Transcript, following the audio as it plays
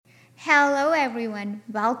Hello, everyone.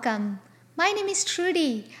 Welcome. My name is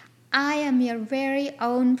Trudy. I am your very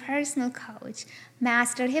own personal coach,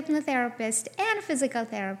 master hypnotherapist, and physical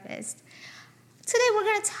therapist. Today, we're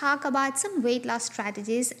going to talk about some weight loss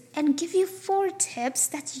strategies and give you 4 tips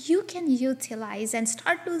that you can utilize and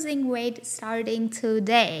start losing weight starting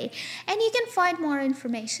today. And you can find more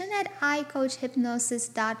information at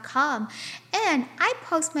icoachhypnosis.com. And I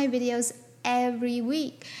post my videos every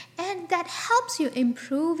week, and that helps you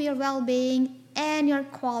improve your well-being and your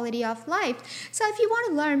quality of life. So if you want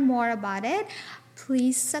to learn more about it,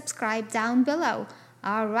 please subscribe down below.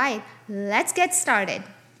 All right, let's get started.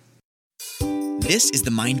 This is the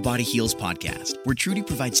Mind Body Heals podcast, where Trudy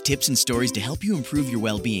provides tips and stories to help you improve your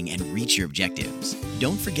well-being and reach your objectives.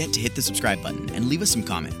 Don't forget to hit the subscribe button and leave us some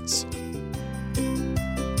comments.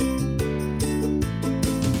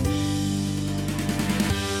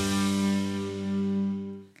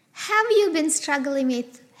 Have you been struggling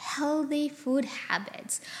with healthy food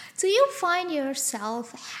habits? Do you find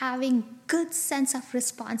yourself having good sense of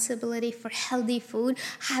responsibility for healthy food?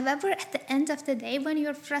 However, at the end of the day, when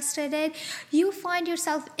you're frustrated, you find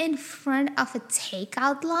yourself in front of a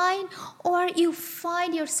takeout line, or you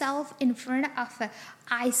find yourself in front of an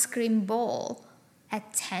ice cream bowl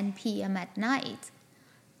at 10 p.m. at night.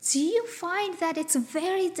 Do you find that it's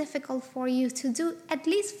very difficult for you to do at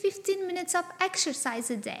least 15 minutes of exercise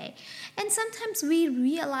a day? And sometimes we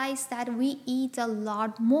realize that we eat a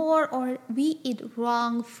lot more or we eat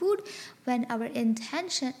wrong food when our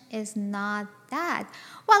intention is not that.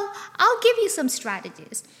 Well, I'll give you some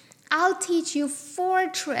strategies. I'll teach you 4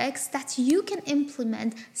 tricks that you can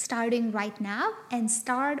implement starting right now and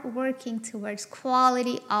start working towards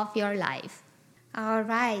quality of your life. All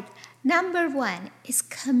right, number 1 is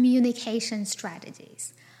communication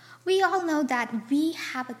strategies. We all know that we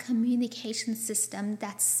have a communication system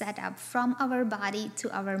that's set up from our body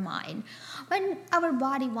to our mind. When our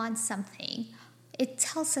body wants something, it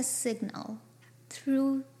tells us signal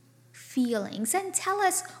through feelings and tell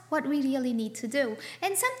us what we really need to do.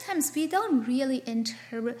 And sometimes we don't really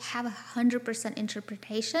have a 100%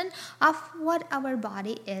 interpretation of what our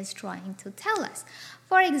body is trying to tell us.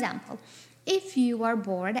 For example, if you are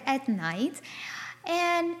bored at night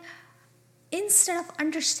and instead of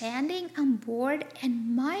understanding I'm bored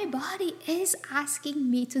and my body is asking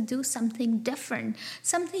me to do something different,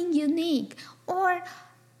 something unique, or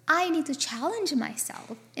I need to challenge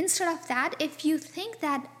myself. Instead of that, if you think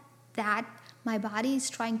that my body is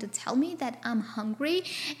trying to tell me that I'm hungry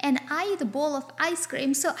and I eat a bowl of ice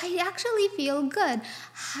cream, so I actually feel good.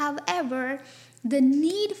 However, the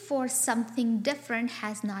need for something different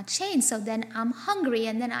has not changed. So then I'm hungry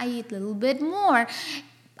and then I eat a little bit more.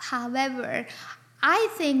 However, I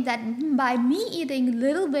think that by me eating a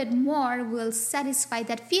little bit more will satisfy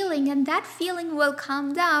that feeling and that feeling will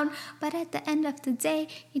calm down. But at the end of the day,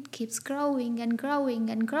 it keeps growing and growing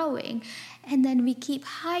and growing. And then we keep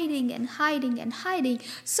hiding and hiding and hiding.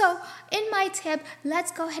 So in my tip,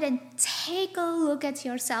 let's go ahead and take a look at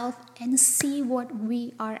yourself and see what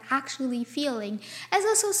we are actually feeling. As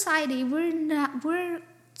a society, we're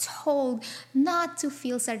told not to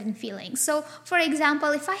feel certain feelings. So, for example,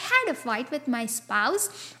 if I had a fight with my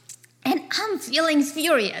spouse and I'm feeling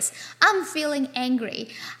furious, I'm feeling angry,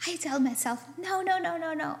 I tell myself, no,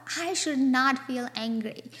 I should not feel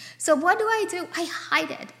angry. So what do? I hide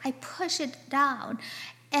it. I push it down.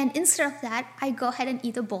 And instead of that, I go ahead and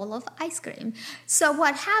eat a bowl of ice cream. So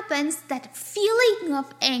what happens, that feeling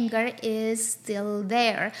of anger is still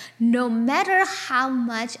there, no matter how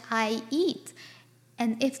much I eat.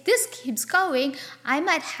 And if this keeps going, I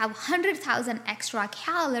might have 100,000 extra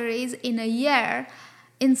calories in a year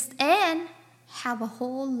and have a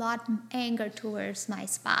whole lot of anger towards my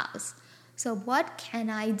spouse. So what can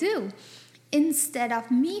I do? Instead of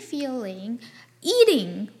me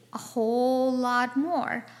eating a whole lot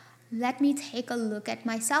more, let me take a look at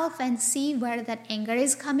myself and see where that anger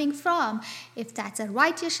is coming from. If that's a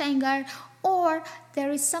righteous anger, or there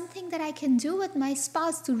is something that I can do with my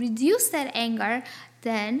spouse to reduce that anger,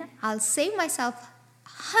 then I'll save myself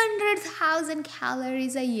 100,000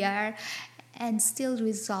 calories a year and still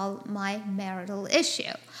resolve my marital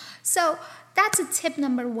issue. So that's a tip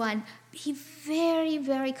number 1. Be very,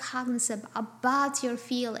 very cognizant about your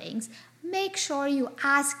feelings. Make sure you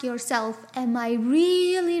ask yourself, am I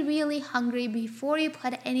really, really hungry before you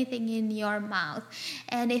put anything in your mouth?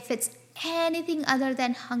 And if it's anything other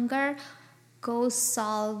than hunger, go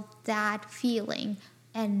solve that feeling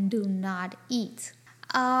and do not eat.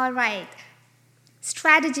 All right.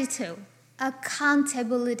 Strategy 2,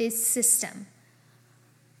 accountability system.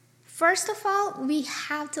 First of all, we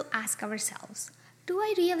have to ask ourselves, do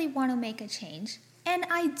I really want to make a change? and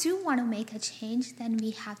I do want to make a change, then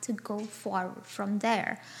we have to go forward from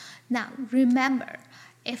there. Now, remember,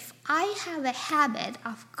 if I have a habit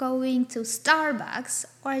of going to Starbucks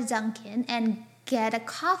or Dunkin' and get a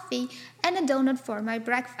coffee and a donut for my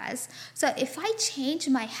breakfast, so if I change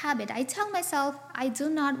my habit, I tell myself I do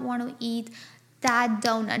not want to eat that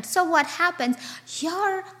donut. So what happens?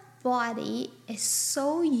 Your body is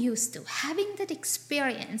so used to having that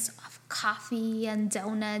experience of coffee and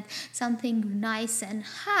donut, something nice and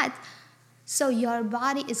hot, so your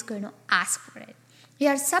body is going to ask for it.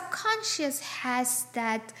 Your subconscious has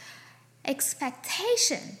that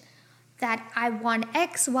expectation that I want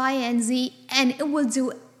X, Y, and Z, and it will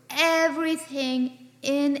do everything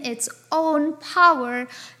in its own power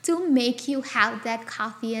to make you have that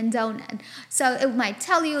coffee and donut. So it might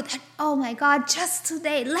tell you that, oh my God, just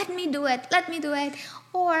today, let me do it.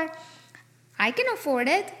 Or, I can afford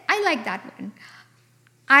it. I like that one.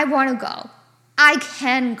 I want to go. I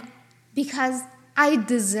can go because I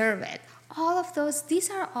deserve it. These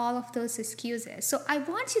are all of those excuses. So I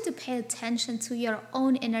want you to pay attention to your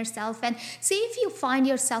own inner self and see if you find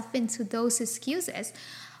yourself into those excuses.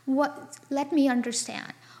 Let me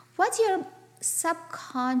understand. What your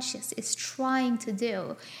subconscious is trying to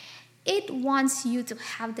do, it wants you to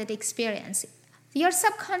have that experience. Your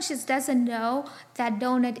subconscious doesn't know that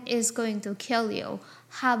donut is going to kill you.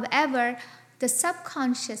 However, the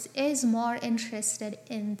subconscious is more interested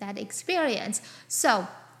in that experience. So,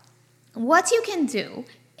 what you can do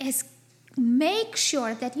is make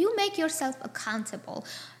sure that you make yourself accountable.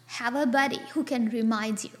 Have a buddy who can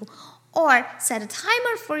remind you. Or set a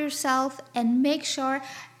timer for yourself and make sure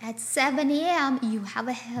at 7 a.m. you have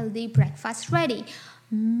a healthy breakfast ready.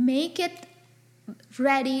 Make it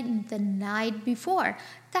ready the night before.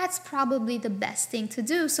 That's probably the best thing to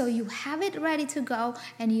do, so you have it ready to go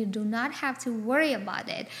and you do not have to worry about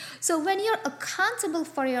it. So when you're accountable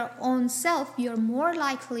for your own self, you're more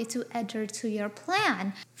likely to adhere to your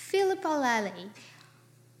plan. Philippa Lally,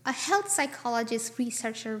 a health psychologist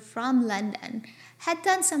researcher from London, had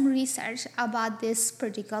done some research about this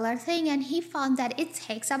particular thing, and he found that it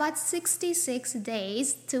takes about 66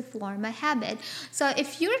 days to form a habit. So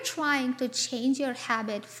if you're trying to change your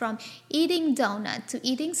habit from eating donut to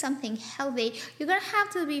eating something healthy, you're going to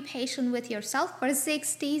have to be patient with yourself for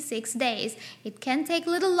 66 days. It can take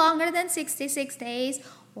a little longer than 66 days,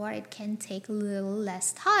 or it can take a little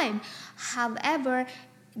less time. However,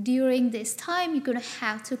 during this time, you're going to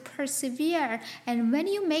have to persevere. And when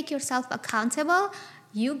you make yourself accountable,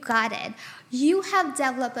 you got it. You have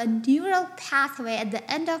developed a neural pathway at the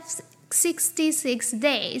end of 66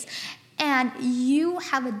 days, and you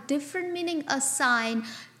have a different meaning assigned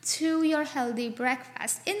to your healthy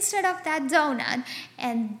breakfast instead of that donut.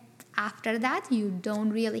 And after that, you don't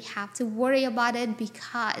really have to worry about it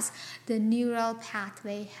because the neural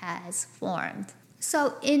pathway has formed.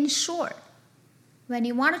 So in short, when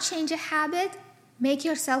you want to change a habit, make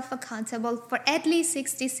yourself accountable for at least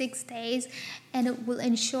 66 days, and it will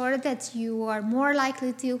ensure that you are more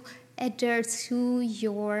likely to adhere to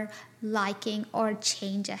your liking or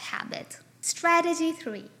change a habit. Strategy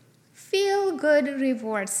 3, feel good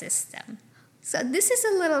reward system. So this is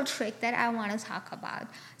a little trick that I want to talk about.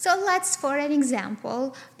 So let's, for an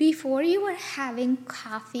example, before you were having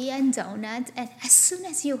coffee and donut, and as soon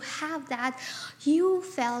as you have that, you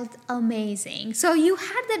felt amazing. So you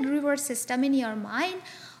had that reward system in your mind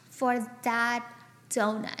for that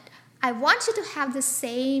donut. I want you to have the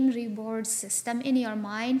same reward system in your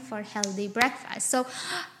mind for healthy breakfast. So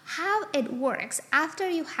how it works, after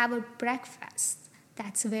you have a breakfast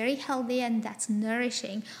that's very healthy and that's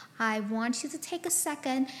nourishing, I want you to take a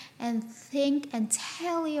second and think and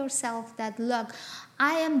tell yourself that, look,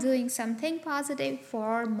 I am doing something positive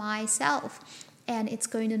for myself, and it's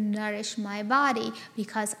going to nourish my body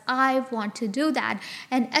because I want to do that.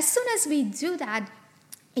 And as soon as we do that,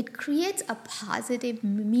 it creates a positive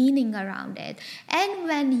meaning around it. And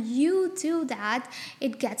when you do that,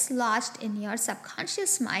 it gets lodged in your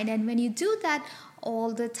subconscious mind. And when you do that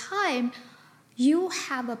all the time, you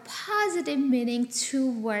have a positive meaning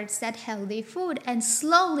towards that healthy food, and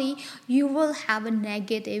slowly you will have a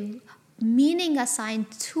negative meaning assigned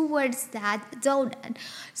towards that donut.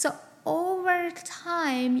 So over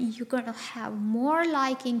time, you're going to have more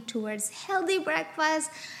liking towards healthy breakfast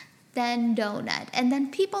than donut. And then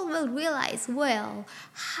people will realize, well,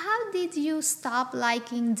 how did you stop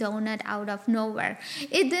liking donut out of nowhere?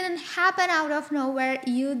 It didn't happen out of nowhere.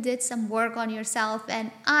 You did some work on yourself,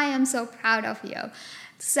 and I am so proud of you.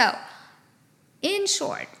 So, in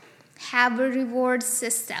short, have a reward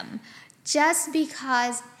system. Just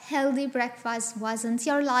because healthy breakfast wasn't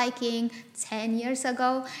your liking 10 years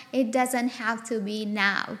ago, it doesn't have to be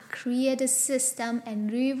now. Create a system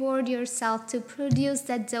and reward yourself to produce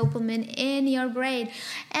that dopamine in your brain.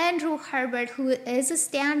 Andrew Herbert, who is a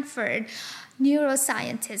Stanford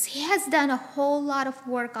neuroscientist, he has done a whole lot of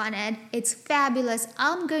work on it. It's fabulous.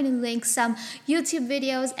 I'm going to link some YouTube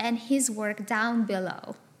videos and his work down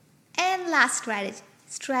below. And last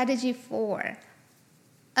strategy 4,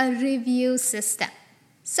 a review system.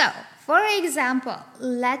 So, for example,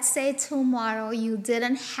 let's say tomorrow you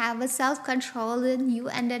didn't have a self-control and you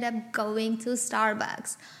ended up going to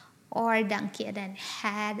Starbucks or Dunkin' and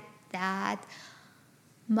had that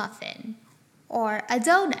muffin or a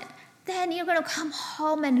donut. Then you're going to come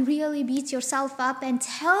home and really beat yourself up and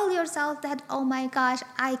tell yourself that, oh my gosh,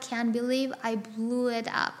 I can't believe I blew it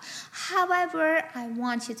up. However, I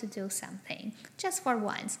want you to do something just for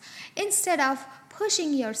once. Instead of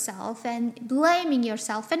pushing yourself and blaming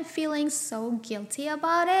yourself and feeling so guilty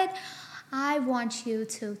about it, I want you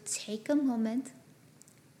to take a moment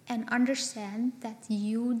and understand that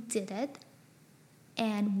you did it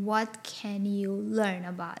and what can you learn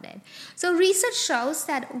about it. So research shows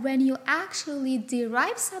that when you actually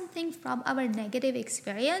derive something from our negative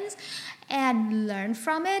experience and learn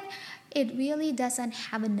from it, it really doesn't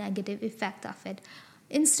have a negative effect of it.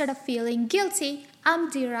 Instead of feeling guilty, I'm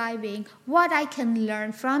deriving what I can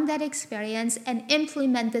learn from that experience and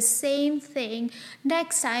implement the same thing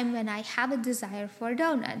next time when I have a desire for a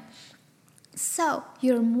donut. So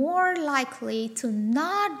you're more likely to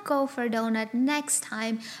not go for donut next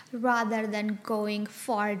time rather than going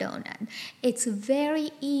for donut. It's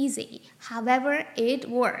very easy. However, it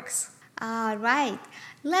works. All right,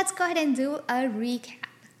 let's go ahead and do a recap.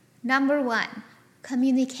 Number 1,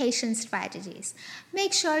 communication strategies.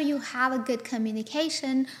 Make sure you have a good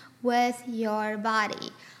communication with your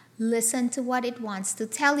body. Listen to what it wants to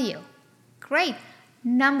tell you. Great.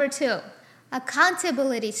 Number 2,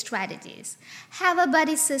 accountability strategies. Have a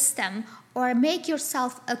buddy system or make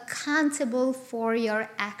yourself accountable for your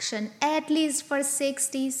action at least for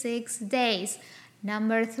 66 days.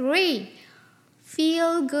 Number 3,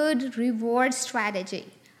 feel good reward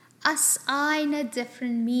strategy. Assign a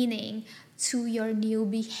different meaning to your new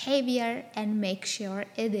behavior and make sure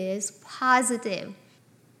it is positive.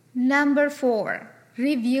 Number 4,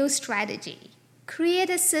 review strategy. Create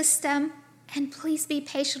a system and please be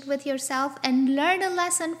patient with yourself and learn a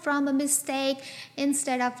lesson from a mistake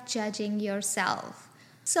instead of judging yourself.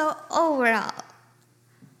 So overall,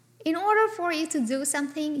 in order for you to do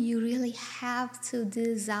something, you really have to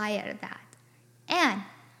desire that. And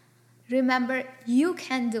remember, you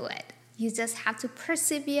can do it. You just have to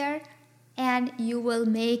persevere and you will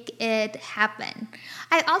make it happen.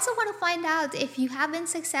 I also want to find out if you have been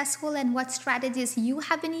successful and what strategies you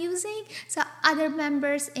have been using so other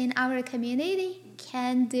members in our community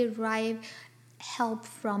can derive help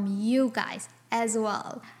from you guys as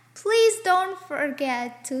well. Please don't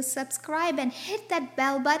forget to subscribe and hit that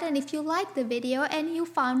bell button if you like the video and you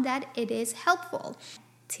found that it is helpful.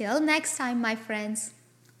 Till next time, my friends.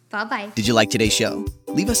 Bye-bye. Did you like today's show?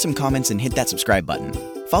 Leave us some comments and hit that subscribe button.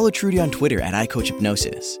 Follow Trudy on Twitter at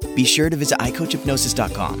iCoachHypnosis. Be sure to visit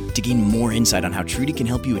iCoachHypnosis.com to gain more insight on how Trudy can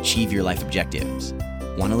help you achieve your life objectives.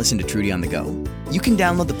 Want to listen to Trudy on the go? You can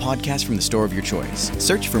download the podcast from the store of your choice.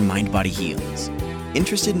 Search for Mind Body Heals.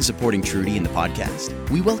 Interested in supporting Trudy and the podcast?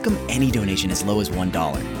 We welcome any donation as low as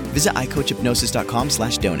 $1. Visit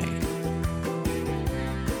iCoachHypnosis.com/donate.